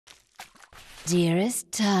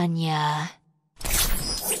Dearest Tanya,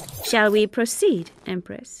 Shall we proceed,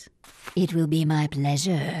 Empress? it will be my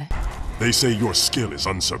pleasure. They say your skill is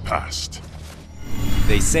unsurpassed.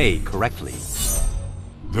 They say correctly.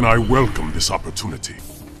 Then I welcome this opportunity.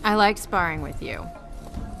 I like sparring with you.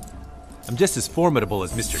 I'm just as formidable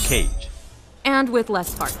as Mr. Cage. And with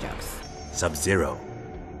less fart jokes. Sub-Zero.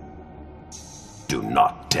 Do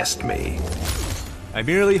not test me. I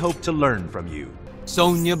merely hope to learn from you.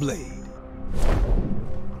 Sonya Blade.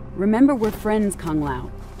 Remember we're friends, Kung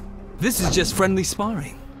Lao. This is just friendly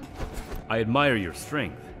sparring. I admire your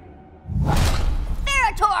strength,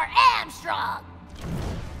 Veritor Armstrong!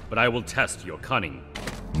 but I will test your cunning.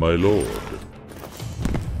 My lord,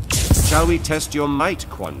 Shall we test your might,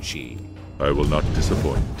 Quan Chi? I will not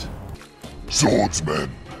disappoint. Swordsman,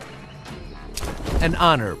 An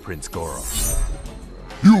honor, Prince Goro.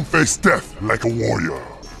 you face death like a warrior.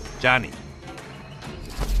 Johnny,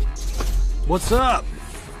 What's up?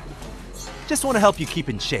 just want to help you keep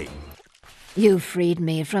in shape. You freed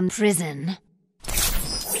me from prison.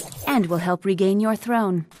 And will help regain your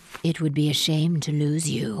throne. It would be a shame to lose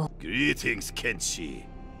you. Greetings, Kenshi.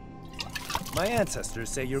 My ancestors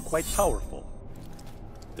say you're quite powerful.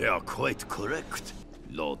 They are quite correct,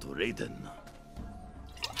 Lord Raiden.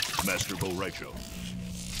 Master Bo Raicho.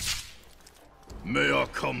 May our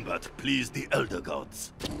combat please the Elder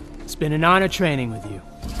Gods. It's been an honor training with you.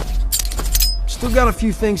 Still got a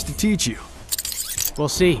few things to teach you. We'll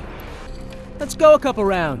see. Let's go a couple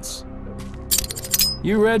rounds.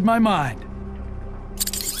 You read my mind.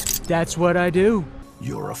 That's what I do.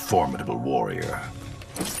 You're a formidable warrior,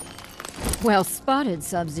 Well spotted,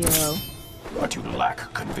 Sub-Zero. but you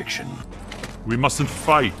lack conviction. We mustn't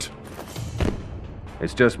fight.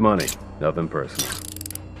 It's just money, nothing personal.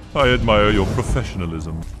 I admire your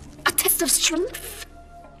professionalism. A test of strength?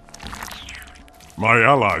 My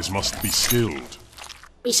allies must be skilled.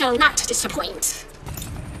 We shall not disappoint.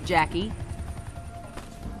 Jackie,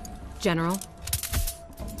 General?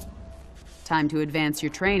 time to advance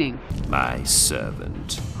your training. My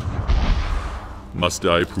servant. Must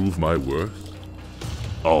I prove my worth?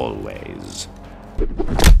 Always.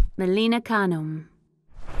 Melina Khanum.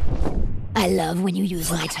 I love when you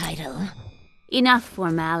use my title. Enough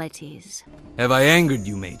formalities. Have I angered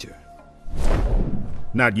you, Major?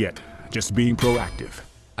 Not yet. Just being proactive.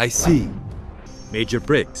 I see. Major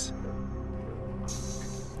Briggs.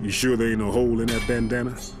 You sure there ain't no hole in that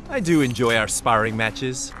bandana? I do enjoy our sparring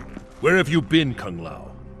matches. Where have you been, Kung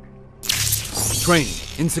Lao? Training,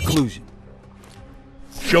 in seclusion.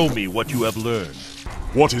 Show me what you have learned.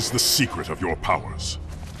 What is the secret of your powers?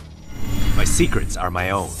 My secrets are my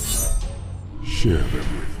own. Share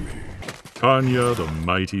them with me. Tanya, the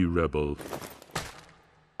mighty rebel.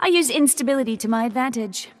 I use instability to my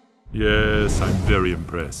advantage. Yes, I'm very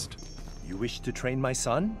impressed. You wish to train my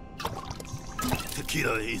son?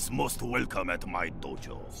 Tequila is most welcome at my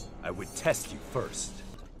dojo. I would test you first.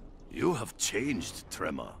 You have changed,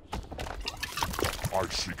 Tremor. I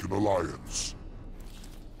seek an alliance.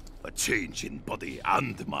 A change in body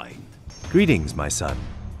and mind. Greetings, my son.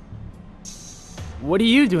 What are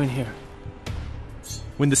you doing here?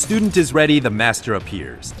 When the student is ready, the master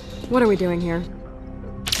appears. What are we doing here?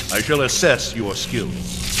 I shall assess your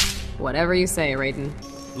skills. Whatever you say, Raiden.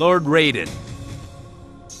 Lord Raiden,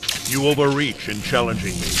 You overreach in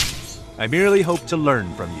challenging me. I merely hope to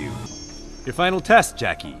learn from you. Your final test,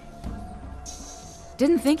 Jackie.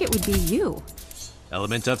 Didn't think it would be you.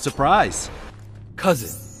 Element of surprise.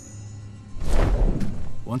 Cousin.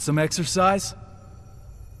 Want some exercise?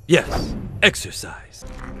 Yes, exercise.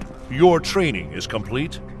 Your training is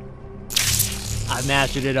complete. I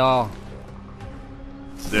mastered it all.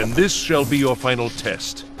 Then this shall be your final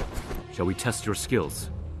test. Shall we test your skills?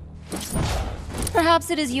 Perhaps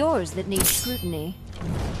it is yours that needs scrutiny.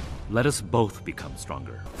 Let us both become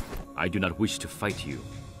stronger. I do not wish to fight you.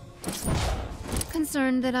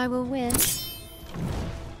 Concerned that I will win?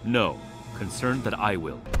 No, concerned that I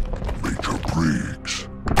will. Major Briggs.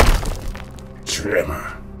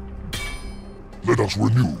 Tremor. Let us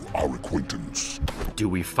renew our acquaintance. Do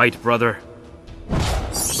we fight, brother?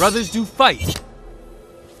 Brothers do fight.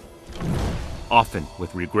 Often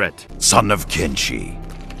with regret. Son of Kenshi.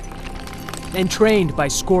 And trained by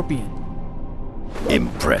Scorpion.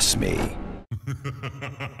 Impress me.